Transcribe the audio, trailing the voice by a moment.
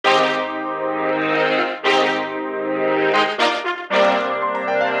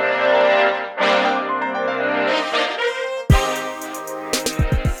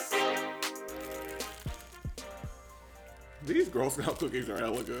Scout cookies are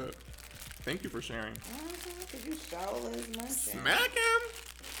hella good. Thank you for sharing. Because you stole his munching. Smack him!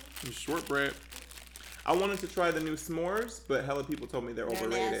 Some shortbread. I wanted to try the new s'mores, but hella people told me they're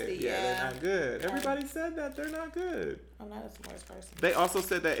overrated. Nasty, They're not good. Everybody said that they're not good. I'm not a s'mores person. They also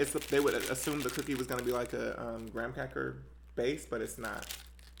said that they would assume the cookie was going to be like a graham cracker base, but it's not.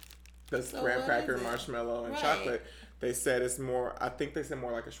 That's graham cracker, marshmallow, and chocolate. They said it's more, I think they said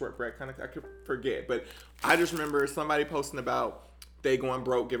more like a shortbread kind of, I could forget. But I just remember somebody posting about they going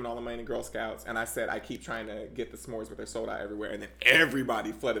broke, giving all the money to Girl Scouts. And I said, I keep trying to get the s'mores, but they're sold out everywhere. And then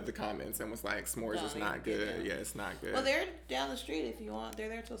everybody flooded the comments and was like, s'mores is not good. Yeah, it's not good. Well, they're down the street if you want. They're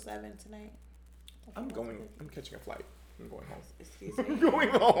there till 7 tonight. I'm catching a flight. I'm going home. Excuse me. I'm going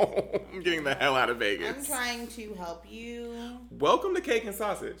home. I'm getting the hell out of Vegas. I'm trying to help you. Welcome to Cake and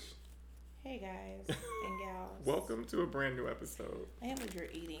Sausage. Hey, guys and gals. Welcome to a brand new episode. I am what you're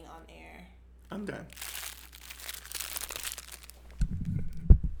eating on air. I'm done.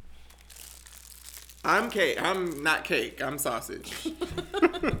 I'm cake. I'm not cake. I'm sausage.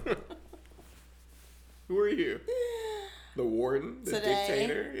 Who are you? The warden? The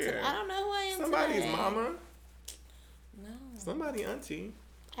dictator? Yeah. I don't know who I am. Somebody's today. mama? No. Somebody auntie.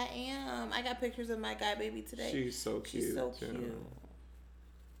 I am. I got pictures of my guy baby today. She's so cute. She's so too. cute.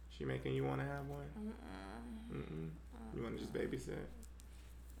 She making you want to have one? You want to just babysit?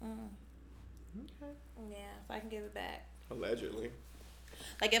 Okay. Yeah, if I can give it back. Allegedly.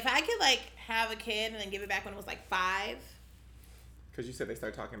 Like, if I could, like, have a kid and then give it back when it was, like, 5. Because you said they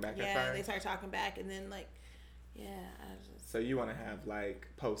start talking back at 5? Yeah, they start talking back, and then, like, yeah, I just... So you want to have, like,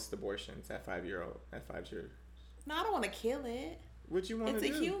 post-abortions at 5 years? No, I don't want to kill it. What you want to do?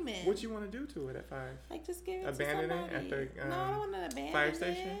 It's a human. What you want to do to it at 5? Like, just give it Abandon to it somebody. at the no, I don't want to abandon fire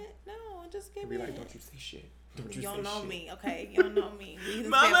station? it. No, just give it. Be like, don't you say shit. Don't you don't say know shit. me, okay? You don't know me.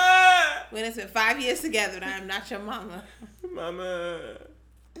 Mama! We done spent 5 years together, and I'm not your mama. Mama.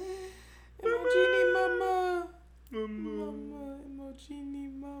 Emojini mama. Mama. Mama.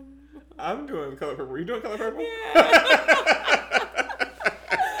 Emojini mama. I'm doing Color Purple. Are you doing Color Purple? Yeah.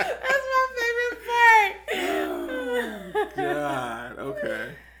 That's my favorite part. God.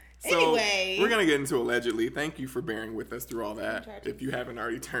 Okay. So, anyway. we're going to get into Allegedly. Thank you for bearing with us through all that. If you haven't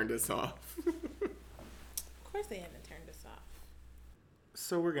already turned us off. Of course they haven't turned us off.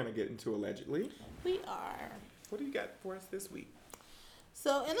 So we're going to get into Allegedly. We are. What do you got for us this week?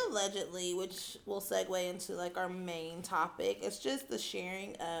 So in Allegedly, which will segue into like our main topic, it's just the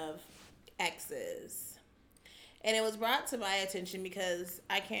sharing of exes. And it was brought to my attention because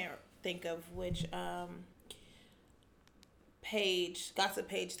I can't think of which gossip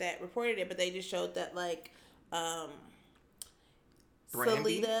page that reported it, but they just showed that like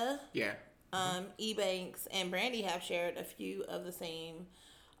Brandy? Salida, Yeah. Ebanks, and Brandy have shared a few of the same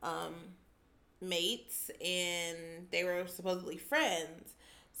mates, and they were supposedly friends.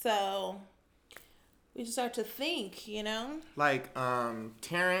 So we just start to think, you know? Like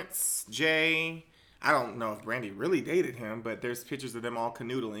Terrence, Jay. I don't know if Brandy really dated him, but there's pictures of them all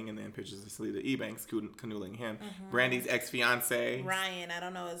canoodling, and then pictures of Salida Ebanks canoodling him. Brandy's ex-fiancé. Ryan, I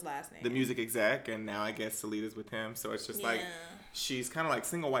don't know his last name. The music exec, and now I guess Salida's with him. So it's just like she's kind of like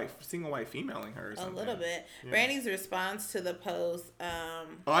single white femaling her or something. A little bit. Yeah. Brandy's response to the post. Oh,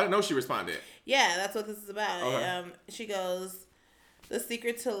 I didn't know she responded. Yeah, that's what this is about. Okay. She goes, "The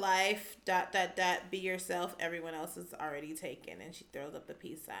secret to life, ... be yourself. Everyone else is already taken." And she throws up the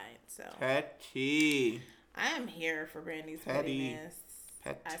peace sign. So Petty. I am here for Brandy's Petty. pettiness.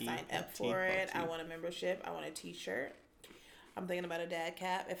 Petty. I signed up for it. I want a membership. I want a t-shirt. I'm thinking about a dad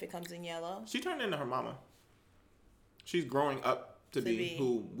cap if it comes in yellow. She turned into her mama. She's growing up to be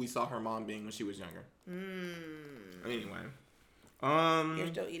who we saw her mom being when she was younger. Anyway. You're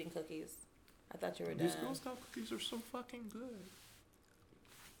still eating cookies. I thought you were done. These Girl Scout cookies are so fucking good.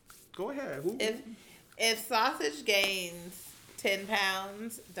 Go ahead. If sausage gains 10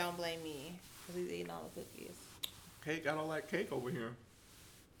 pounds, don't blame me. Because he's eating all the cookies. Cake, I don't like cake over here.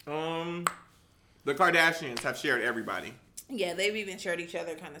 The Kardashians have shared everybody. Yeah, they've even shared each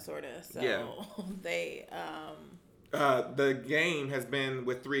other, kind of, sort of. So Yeah. they, The game has been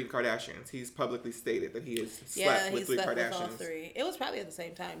with 3 Kardashians. He's publicly stated that he has slept with 3 Kardashians. With all 3. It was probably at the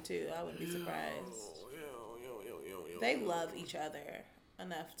same time, too. I wouldn't be surprised. They love each other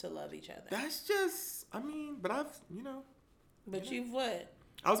enough to love each other. That's just, but I've, But you've what?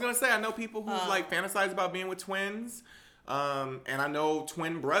 I was going to say, I know people who fantasize about being with twins. And I know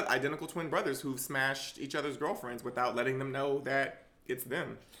identical twin brothers who've smashed each other's girlfriends without letting them know that it's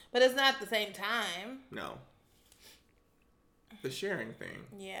them. But it's not at the same time. No. The sharing thing.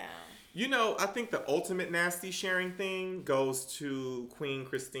 Yeah. I think the ultimate nasty sharing thing goes to Queen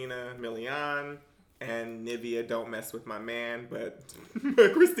Christina Milian and Nivea don't mess with my man, but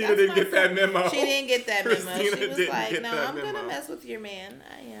Christina didn't get that memo. She didn't get that memo. Christina She was like, no, I'm going to mess with your man.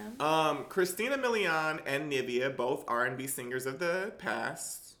 I am. Christina Milian and Nivea, both R&B singers of the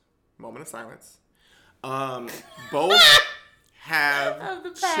past. Moment of silence. Both have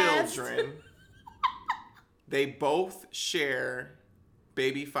children. They both share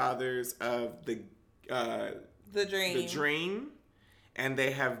baby fathers of the Dream, and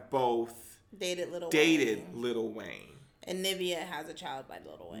they have both dated Lil Wayne. And Nivea has a child by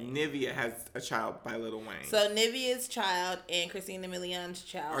Lil Wayne. Nivea has a child by Lil Wayne. So Nivea's child and Christina Milian's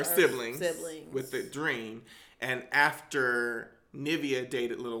child are siblings with the Dream. And after Nivea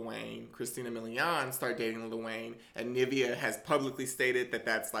dated Lil Wayne, Christina Milian started dating Lil Wayne, and Nivea has publicly stated that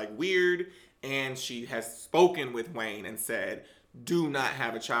that's like weird, and she has spoken with Wayne and said, do not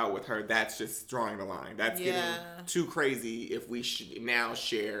have a child with her. That's just drawing the line. That's getting too crazy if we now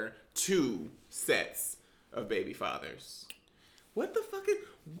share 2 sets of baby fathers. What the fuck is...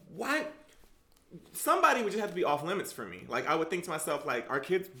 Why... Somebody would just have to be off limits for me. Like, I would think to myself, like, our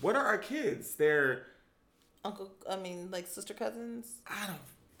kids... What are our kids? They're... sister cousins? I don't...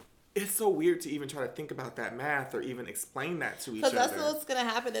 It's so weird to even try to think about that math or even explain that to each other. Because that's what's going to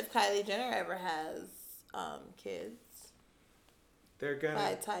happen if Kylie Jenner ever has kids. They're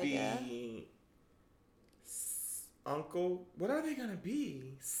gonna be uncle. What are they gonna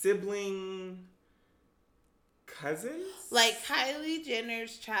be? Sibling cousins? Like Kylie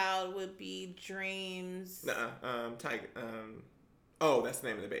Jenner's child would be Dream's. Tiger. Oh, that's the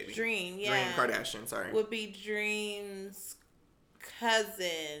name of the baby. Dream. Yeah. Dream Kardashian. Sorry. Would be Dream's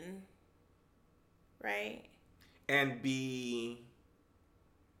cousin, right? And be.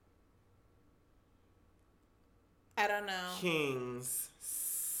 I don't know. King's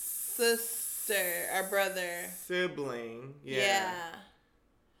sister or brother. Sibling. Yeah.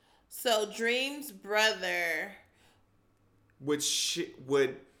 So Dream's brother.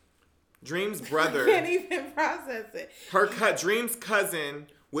 Dream's brother. I can't even process it. Dream's cousin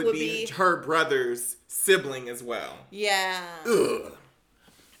would be her brother's sibling as well. Yeah. Ugh.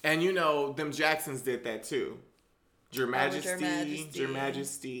 And you know, them Jacksons did that too. Your Majesty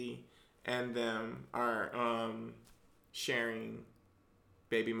and them are sharing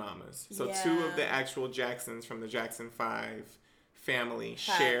baby mamas. So 2 of the actual Jacksons from the Jackson 5 family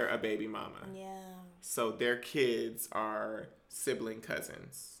share a baby mama. Yeah. So their kids are sibling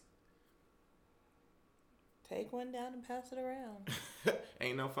cousins. Take one down and pass it around.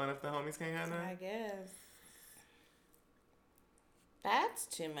 Ain't no fun if the homies can't have none. I guess. That's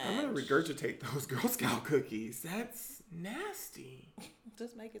too much. I'm going to regurgitate those Girl Scout cookies. That's nasty.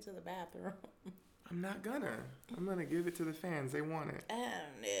 Just make it to the bathroom. I'm not gonna. I'm gonna give it to the fans. They want it. Oh,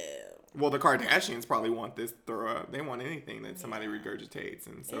 no. Well, the Kardashians probably want this throw up. They want anything that somebody regurgitates.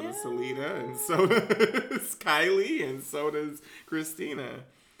 And so does Selena, and so does Kylie, and so does Christina.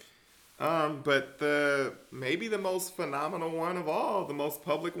 But maybe the most phenomenal one of all, the most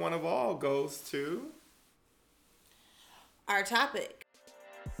public one of all, goes to... our topic.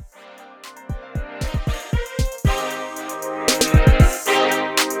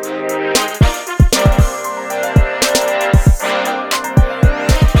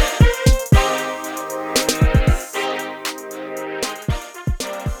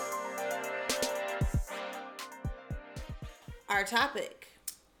 Our topic.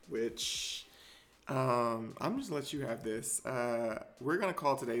 Which, I'm just gonna let you have this. We're gonna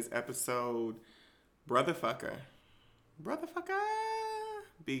call today's episode Brotherfucker.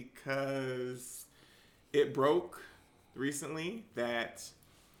 Because it broke recently that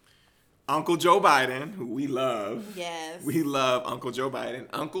Uncle Joe Biden, who we love. Yes. We love Uncle Joe Biden.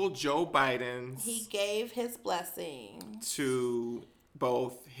 Uncle Joe Biden. He gave his blessing to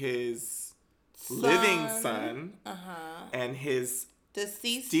both his living son and his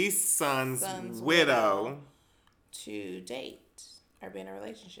deceased son's widow to date or be in a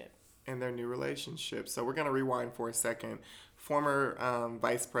relationship. In their new relationship. So we're going to rewind for a second. Former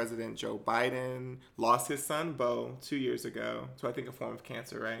Vice President Joe Biden lost his son, Beau, 2 years ago to, I think, a form of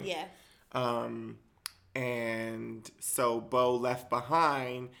cancer, right? Yeah. And so Beau left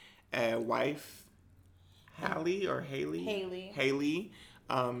behind a wife, Hallie.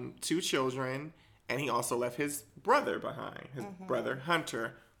 2 children, and he also left his brother behind, his brother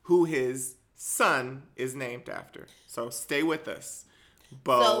Hunter, who his son is named after. So stay with us.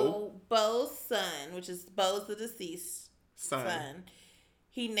 So Beau's son, which is Beau's the deceased son,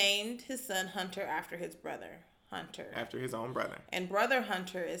 he named his son Hunter after his brother Hunter. After his own brother. And brother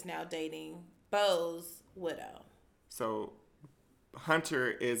Hunter is now dating Beau's widow. So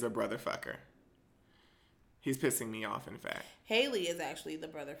Hunter is a brother fucker. He's pissing me off, in fact. Haley is actually the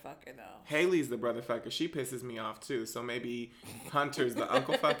brother fucker, though. Haley's the brother fucker. She pisses me off, too. So maybe Hunter's the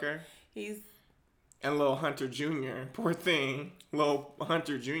uncle fucker. And little Hunter Jr., poor thing. Little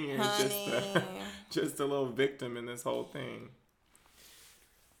Hunter Jr. is just a little victim in this whole thing.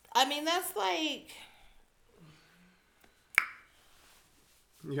 I mean, that's like...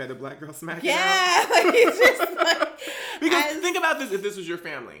 You had a black girl smacking out? Yeah, like it's just like... Because think about this, if this was your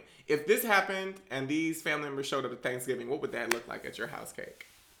family. If this happened and these family members showed up at Thanksgiving, what would that look like at your house cake?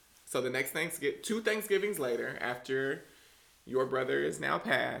 So the next Thanksgiving, 2 Thanksgivings later, after your brother is now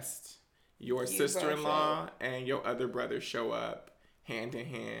passed, your sister-in-law and your other brother show up hand in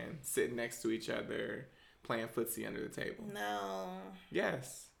hand, sitting next to each other, playing footsie under the table. No.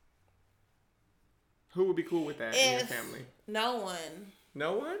 Yes. Who would be cool with that in your family? No one.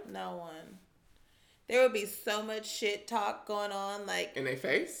 No one? No one. There would be so much shit talk going on, like... In their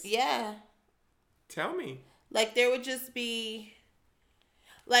face? Yeah. Tell me. Like, there would just be...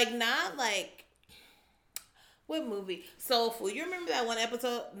 Like, not like... What movie? Soul Food. You remember that one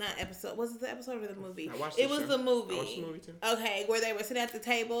episode? Not episode. Was it the episode or the movie? I watched it. It was the movie. I watched the movie too. Okay, where they were sitting at the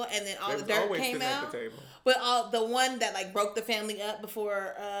table and then all the dirt came out. At the table. But the one that like broke the family up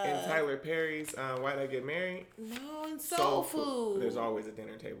before. In Tyler Perry's Why'd I Get Married? No, in Soul Food. There's always a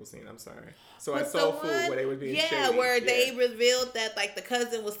dinner table scene. I'm sorry. So at Soul Food, where they would be shady, where they revealed that like the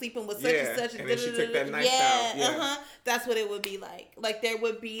cousin was sleeping with such and such. And then she took that knife out. Yeah, that's what it would be like. Like there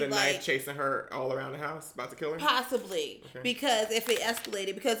would be the knife chasing her all around the house, about to kill her. Possibly. Okay. Because if it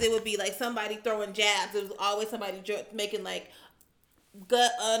escalated, because it would be like somebody throwing jabs. It was always somebody making like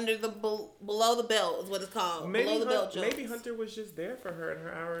gut under the below the belt is what it's called. Below the belt jokes. Maybe Hunter was just there for her in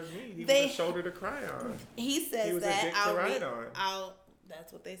her hour of need. He was a shoulder to cry on. He says he was that a dick to ride on.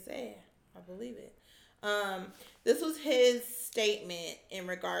 That's what they say. I believe it. This was his statement in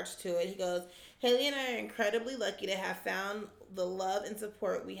regards to it. He goes, Haley and I are incredibly lucky to have found the love and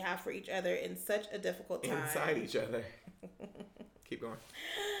support we have for each other in such a difficult time. Inside each other. Keep going.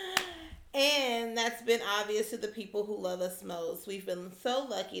 And that's been obvious to the people who love us most. We've been so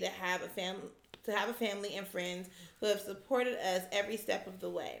lucky to have a family and friends who have supported us every step of the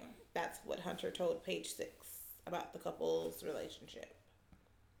way. That's what Hunter told Page 6 about the couple's relationship.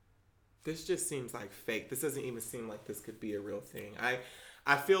 This just seems like fake. This doesn't even seem like this could be a real thing.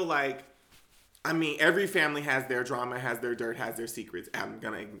 I feel like, I mean, every family has their drama, has their dirt, has their secrets. I'm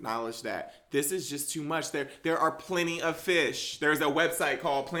going to acknowledge that. This is just too much. There are plenty of fish. There's a website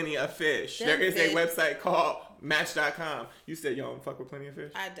called Plenty of Fish. There is a website called Match.com. You said you don't fuck with Plenty of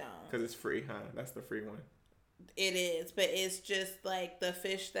Fish? I don't. Because it's free, huh? That's the free one. It is, but it's just like the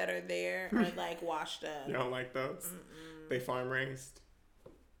fish that are there are like washed up. You don't like those? Mm-mm. They farm raised?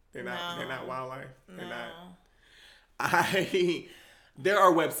 They're not wildlife. They're not. There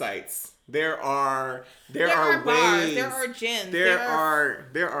are websites. There are bars. ways. There are gyms. There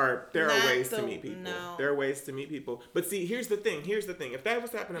are ways to meet people. No. There are ways to meet people. But see, here's the thing. If that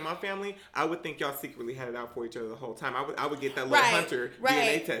was happening in my family, I would think y'all secretly had it out for each other the whole time. I would get that little Hunter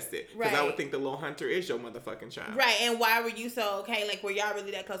DNA tested. Because I would think the little Hunter is your motherfucking child. Right. And why were you so okay? Like, were y'all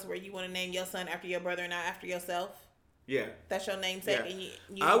really that close where you want to name your son after your brother and not after yourself? Yeah. That's your namesake.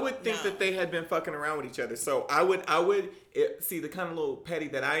 Yeah. And I would think that they had been fucking around with each other. So I would see, the kind of little petty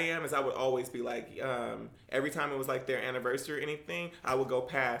that I am is I would always be like, every time it was like their anniversary or anything, I would go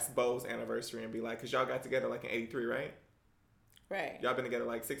past Bo's anniversary and be like, because y'all got together like in 83, right? Right. Y'all been together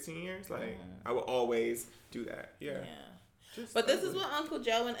like 16 years? Like, I would always do that. Yeah. But this is what Uncle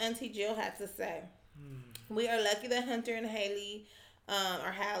Joe and Auntie Jill had to say. We are lucky that Hunter and Haley,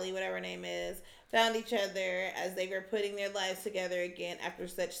 or Hallie, whatever her name is, found each other as they were putting their lives together again after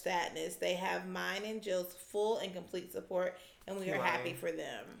such sadness. They have mine and Jill's full and complete support, and we are happy for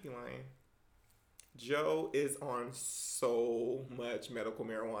them. He lying. Joe is on so much medical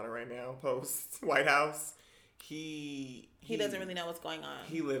marijuana right now, post White House. He doesn't really know what's going on.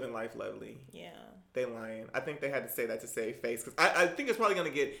 He living life lovely. Yeah. They lying. I think they had to say that to save face. Because I think it's probably going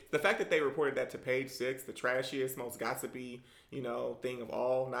to get... The fact that they reported that to Page 6, the trashiest, most gossipy, thing of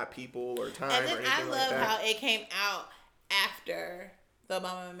all, not People or Time or anything like that. And then I love how it came out after the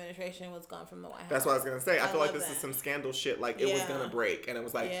Obama administration was gone from the White House. That's what I was going to say. I feel like this is some scandal shit. Like, it was going to break. And it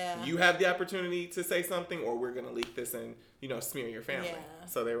was like, you have the opportunity to say something or we're going to leak this and, smear your family. Yeah.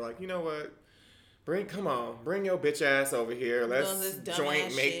 So they were like, you know what? Bring your bitch ass over here. Let's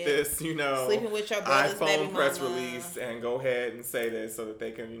joint make this, sleeping with your brother's baby mama. Press release and go ahead and say this so that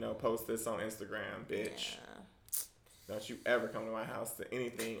they can, post this on Instagram, bitch. Yeah. Don't you ever come to my house to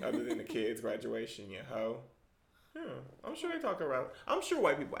anything other than the kids' graduation, you hoe. Yeah, I'm sure they talk about. I'm sure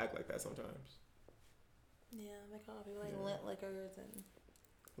white people act like that sometimes. Yeah, they call people like lint lickers and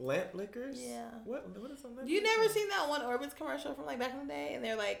Lint liquors? Yeah. What is a lint? You never seen that one Orbitz commercial from like back in the day, and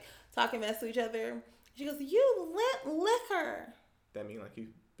they're like talking mess to each other. She goes, "You lint liquor." That mean like you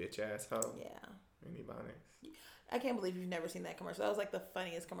bitch ass hoe? Yeah. And Ebonics. I can't believe you've never seen that commercial. That was like the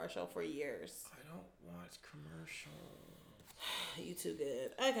funniest commercial for years. I don't watch commercials. You too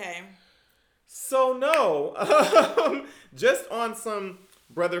good. Okay. So no, just on some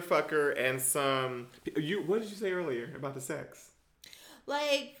brother fucker and some. What did you say earlier about the sex?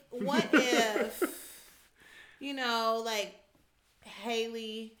 Like, what if, like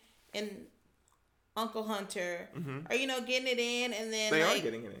Haley and Uncle Hunter are, getting it in, and then they are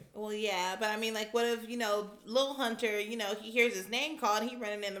getting it in. Well, yeah, but I mean, like, what if, Lil Hunter, he hears his name called, he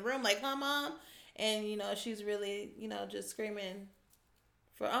running in the room like, "Huh, Mom?" And, she's really, just screaming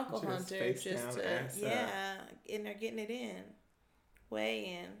for Uncle Hunter just to, and they're getting it in,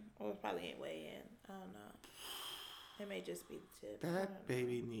 way in, or probably ain't way in. I don't know. It may just be the tip. That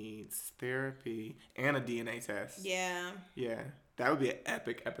baby needs therapy and a DNA test. Yeah. Yeah, that would be an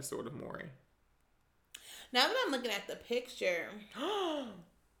epic episode of Maury. Now that I'm looking at the picture,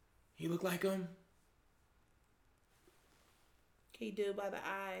 he look like him. He do by the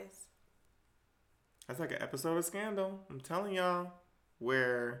eyes. That's like an episode of Scandal. I'm telling y'all,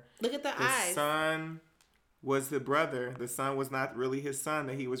 where look at the eyes. The son was the brother. The son was not really his son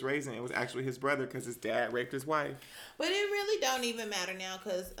that he was raising. It was actually his brother because his dad raped his wife. But it really don't even matter now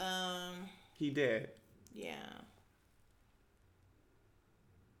because he did. Yeah.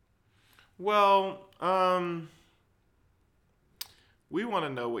 Well, we want to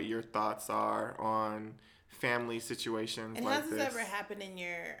know what your thoughts are on family situations and like this. And has this ever happened in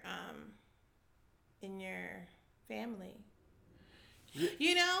your family?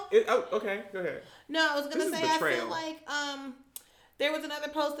 Okay, go ahead. No, I was going to say, I feel like there was another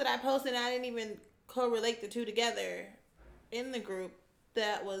post that I posted and I didn't even correlate the two together in the group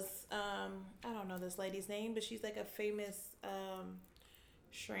that was, I don't know this lady's name, but she's like a famous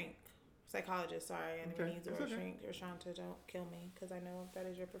psychologist. Sorry, I didn't even use the word shrink. Or Shanta, don't kill me because I know that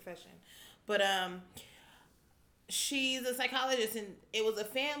is your profession. But she's a psychologist, and it was a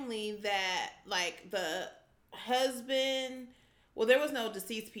family that, like, the husband... Well, there was no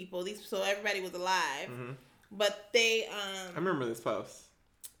deceased people. So everybody was alive. Mm-hmm. But they... I remember this post.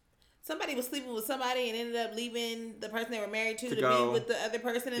 Somebody was sleeping with somebody and ended up leaving the person they were married to be with the other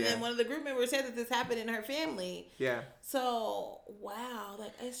person. And then one of the group members said that this happened in her family. Yeah. So, wow.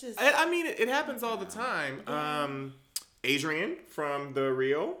 Like, it's just... I mean, it happens all the time. Yeah. Adrienne from The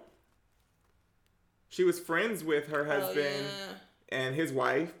Real. She was friends with her husband and his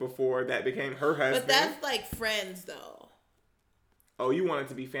wife before that became her husband. But that's like friends, though. Oh, you want it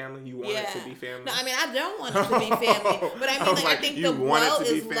to be family? You want it to be family? No, I mean, I don't want it to be family. But I mean, I think the well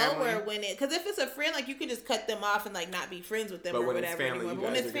is lower when it... Because if it's a friend, like, you can just cut them off and, like, not be friends with them or whatever anymore. But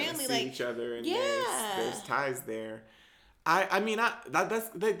when it's family, like... each other and there's ties there.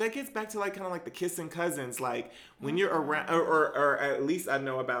 That gets back to, like, kind of like the kissing cousins. Like, when you're around... Or at least I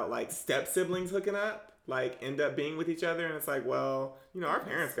know about, like, step-siblings hooking up. Like, end up being with each other, and it's like, well, our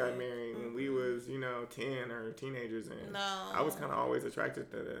parents got married when we was, 10 or teenagers, and I was kind of always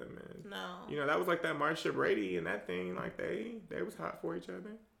attracted to them, and that was like that Marsha Brady and that thing, like they was hot for each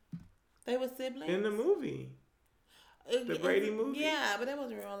other. They were siblings in the movie, the Brady movie. Yeah, but that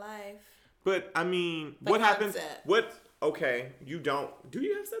wasn't real life. But I mean, what happens? Okay, you don't. Do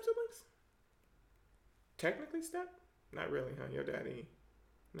you have step siblings? Technically, step? Not really, huh? Your daddy.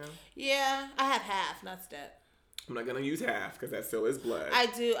 No? Yeah, I have half, not step. I'm not going to use half because that still is blood. I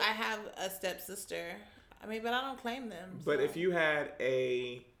do. I have a stepsister. I mean, but I don't claim them. But if you had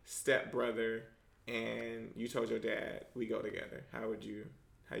a stepbrother and you told your dad, we go together, how do you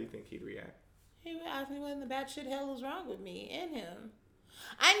think he'd react? He would ask me what in the bad shit hell was wrong with me and him.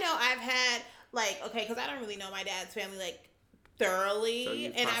 I know I've had, like, okay, because I don't really know my dad's family, like, thoroughly, so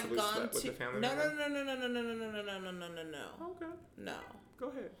and I've gone to with the family no. Okay. No. Go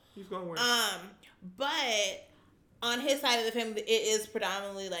ahead. He's going where? But on his side of the family, it is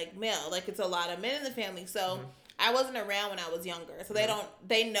predominantly like male. Like, it's a lot of men in the family. So I wasn't around when I was younger. So they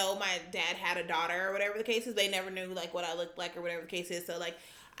know my dad had a daughter or whatever the case is. They never knew like what I looked like or whatever the case is. So like,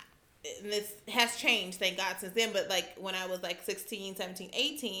 and this has changed, thank God, since then. But like when I was like 16, 17,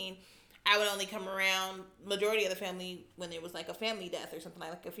 18, I would only come around majority of the family when there was like a family death or something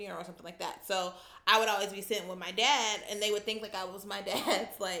like a funeral or something like that. So I would always be sitting with my dad, and they would think like I was my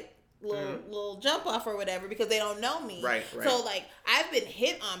dad's like little jump off or whatever because they don't know me. Right. So like I've been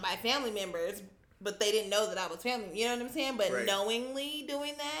hit on by family members, but they didn't know that I was family. You know what I'm saying? But knowingly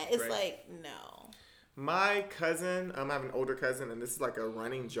doing that, it's like no. My cousin, I have an older cousin, and this is like a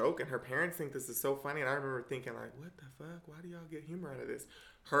running joke, and her parents think this is so funny, and I remember thinking like, what the fuck? Why do y'all get humor out of this?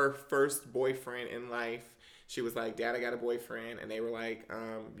 Her first boyfriend in life, she was like, Dad, I got a boyfriend, and they were like,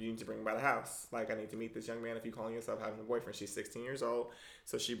 you need to bring him by the house. Like, I need to meet this young man if you calling yourself having a boyfriend. She's 16 years old,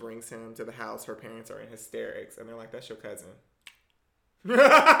 so she brings him to the house. Her parents are in hysterics, and they're like, that's your cousin.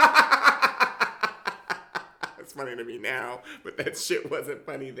 It's funny to me now, but that shit wasn't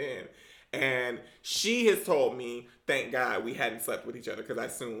funny then. And she has told me, thank God we hadn't slept with each other, because I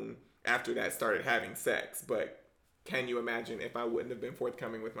soon after that started having sex. But can you imagine if I wouldn't have been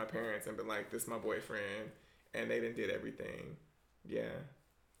forthcoming with my parents and been like, this is my boyfriend, and they done did everything? Yeah.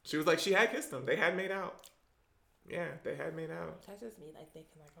 She was like, she had kissed him. They had made out. Yeah, they had made out. That's just me like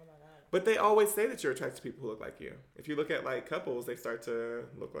thinking like, oh my God. But they always say that you're attracted to people who look like you. If you look at like couples, they start to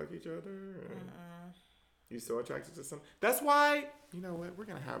look like each other. You're so attracted to some. That's why, you know what, we're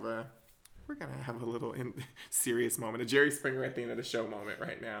gonna have a little serious moment, a Jerry Springer at the end of the show moment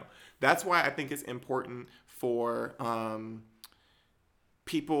right now. That's why I think it's important for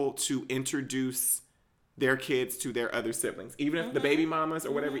people to introduce their kids to their other siblings. Even if the baby mamas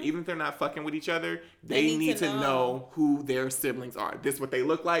or whatever, even if they're not fucking with each other, they need to know who their siblings are. This what they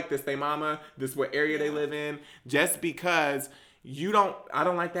look like, this they mama, this what area they live in. Just because I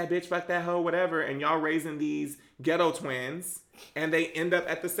don't like that bitch, fuck that hoe, whatever, and y'all raising these ghetto twins, and they end up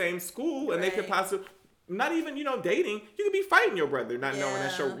at the same school, and they could possibly, not even, dating, you could be fighting your brother, not knowing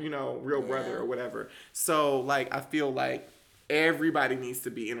that's your, real brother or whatever. So, like, I feel like everybody needs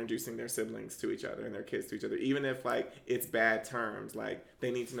to be introducing their siblings to each other and their kids to each other, even if, like, it's bad terms. Like,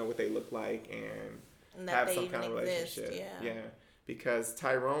 they need to know what they look like and have some kind of relationship. Yeah. Because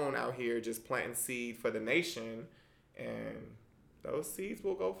Tyrone out here just planting seed for the nation, and those seeds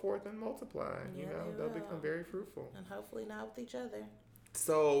will go forth and multiply. Yeah, they'll become very fruitful. And hopefully not with each other.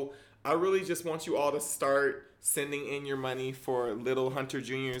 So I really just want you all to start sending in your money for Little Hunter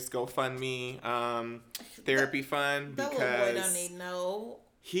Jr.'s GoFundMe therapy fund, because that little boy don't need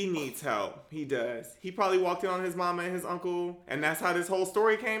he needs help. He does. He probably walked in on his mama and his uncle, and that's how this whole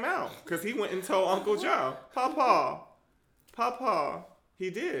story came out, because he went and told Uncle Joe, Papa, he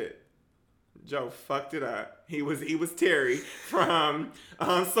did. Joe fucked it up. He was Terry from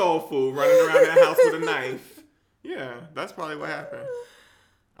Soul Food, running around that house with a knife. Yeah, that's probably what happened.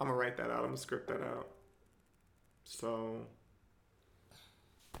 I'm gonna write that out. I'm gonna script that out. So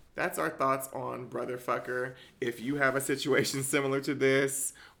that's our thoughts on Brother Fucker. If you have a situation similar to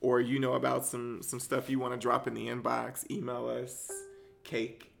this, or you know about some stuff you want to drop in the inbox, email us,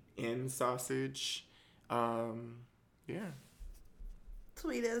 Cake and Sausage. Yeah.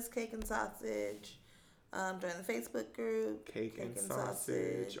 Tweet us, Cake and Sausage. Join the Facebook group, Cake and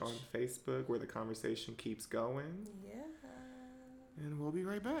Sausage on Facebook, where the conversation keeps going. Yeah. And we'll be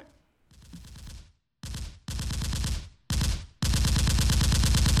right back.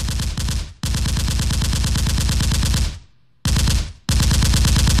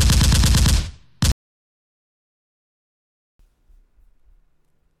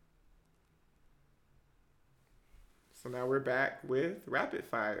 So now we're back with Rapid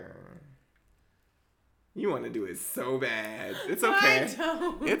Fire. You want to do it so bad. It's okay. I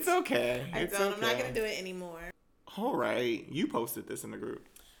don't. It's okay. I don't. Okay. I'm not going to do it anymore. All right. You posted this in the group.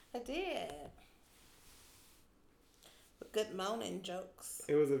 I did. Good moaning jokes.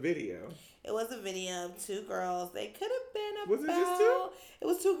 It was a video. It was a video of two girls. They could have been about... Was it just two? It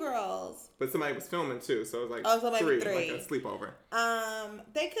was two girls. But somebody was filming too, so it was like three. Like a sleepover.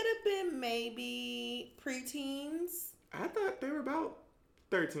 They could have been maybe preteens. I thought they were about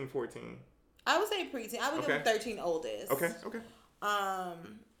 13, 14. I would say preteen. I would give them 13 oldest. Okay.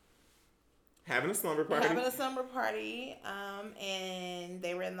 Having a slumber party. And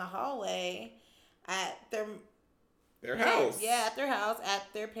they were in the hallway at their house. Yeah, at their house, at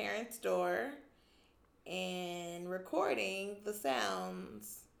their parents' door, and recording the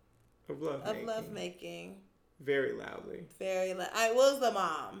sounds of lovemaking. Very loudly. I was the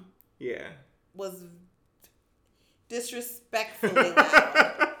mom. Yeah. Was disrespectfully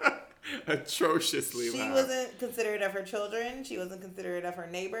loud. Atrociously loud. She wasn't considerate of her children. She wasn't considerate of her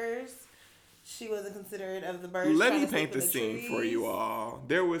neighbors. She wasn't considerate of the birds. Let me paint the scene for you all.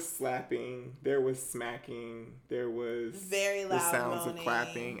 There was slapping. There was smacking. There was very loud the sounds moaning. Of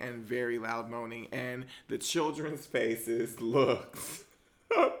clapping and very loud moaning. And the children's faces looked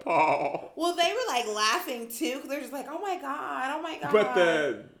appalled. Well, they were like laughing too, because they're just like, oh my God. But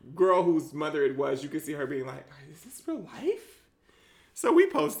the girl whose mother it was, you could see her being like, is this real life? So we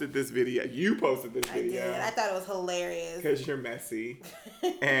posted this video. You posted this video. I did. I thought it was hilarious. Because you're messy.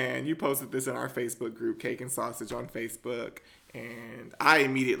 And you posted this in our Facebook group, Cake and Sausage on Facebook. And I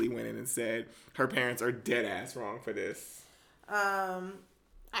immediately went in and said, her parents are dead ass wrong for this. I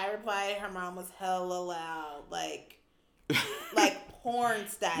replied, her mom was hella loud. Like porn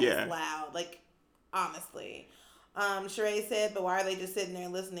status loud. Like, honestly. Sheree said, but why are they just sitting there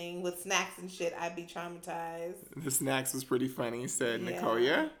listening with snacks and shit? I'd be traumatized. The snacks was pretty funny, said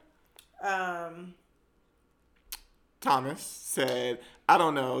Nicoya. Thomas said, I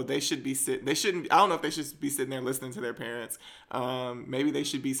don't know. I don't know if they should be sitting there listening to their parents. Maybe they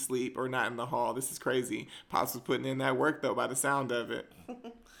should be asleep or not in the hall. This is crazy. Pops was putting in that work, though, by the sound of it.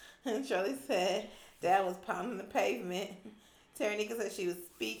 And Shirley said, Dad was pounding the pavement. Taranika said she was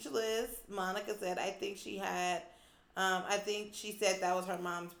speechless. Monica said, I think she said that was her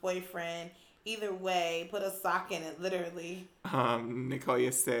mom's boyfriend. Either way, put a sock in it, literally.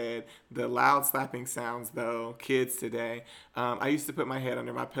 Nicoya said, the loud slapping sounds, though, kids today. I used to put my head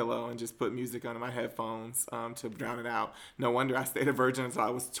under my pillow and just put music under my headphones to drown it out. No wonder I stayed a virgin until I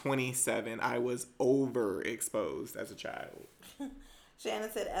was 27. I was overexposed as a child. Shannon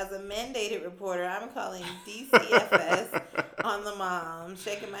said, as a mandated reporter, I'm calling DCFS on the mom.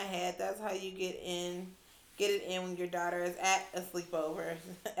 Shaking my head. That's how you get it in when your daughter is at a sleepover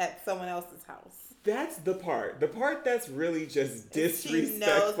at someone else's house. That's the part. The part that's really just disrespectful she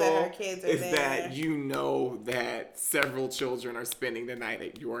knows that her kids are is there. that you know that several children are spending the night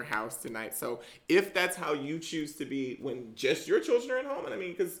at your house tonight. So if that's how you choose to be when just your children are at home, and I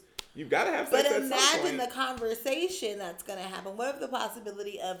mean, because you've got to have sex but at some point. But imagine the conversation that's going to happen. What if the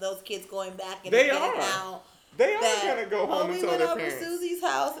possibility of those kids going back and out? They are going to go home and tell their parents. We went over to Susie's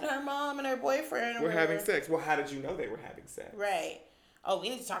house and her mom and her boyfriend. We're having sex. Well, how did you know they were having sex? Right. Oh, we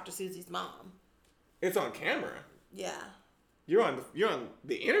need to talk to Susie's mom. It's on camera. Yeah. You're on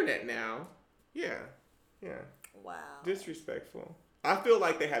the internet now. Yeah. Yeah. Wow. Disrespectful. I feel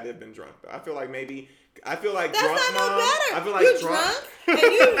like they had to have been drunk, though. I feel like that's drunk not mom. No better. I feel like you drunk and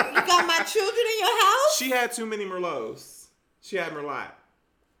you got my children in your house? She had too many Merlots. She had Merlot.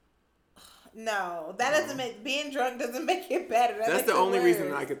 No, that doesn't make being drunk doesn't make it better. That's the only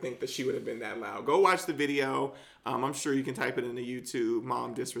reason that I could think that she would have been that loud. Go watch the video. I'm sure you can type it into YouTube.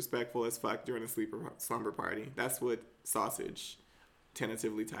 Mom disrespectful as fuck during a slumber party. That's what Sausage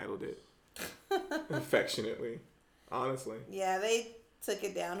tentatively titled it. Affectionately, honestly. Yeah, they took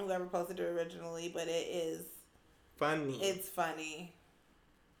it down. Whoever posted it originally, but it is funny. It's funny.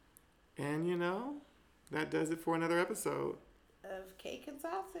 And that does it for another episode of Cake and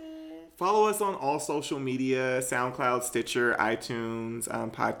Sausage. Follow us on all social media, SoundCloud, Stitcher, iTunes,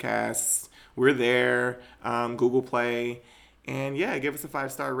 podcasts. We're there, Google Play. And yeah, give us a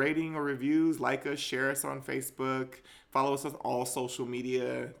 5-star rating or reviews. Like us, share us on Facebook. Follow us on all social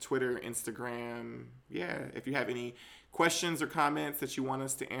media, Twitter, Instagram. Yeah, if you have any questions or comments that you want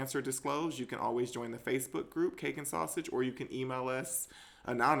us to answer or disclose, you can always join the Facebook group, Cake and Sausage, or you can email us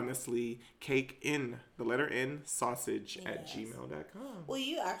anonymously, cakein@gmail.com. Well,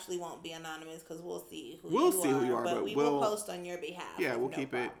 you actually won't be anonymous because we'll see who you are, but we will post on your behalf. Yeah, we'll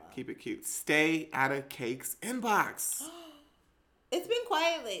keep it cute. Stay out of Cake's inbox. It's been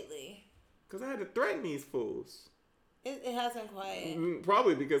quiet lately. Because I had to threaten these fools. It hasn't quiet.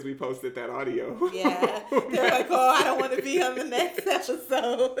 Probably because we posted that audio. Yeah. They're like, oh, I don't want to be on the next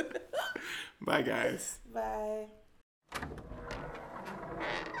episode. Bye, guys. Bye.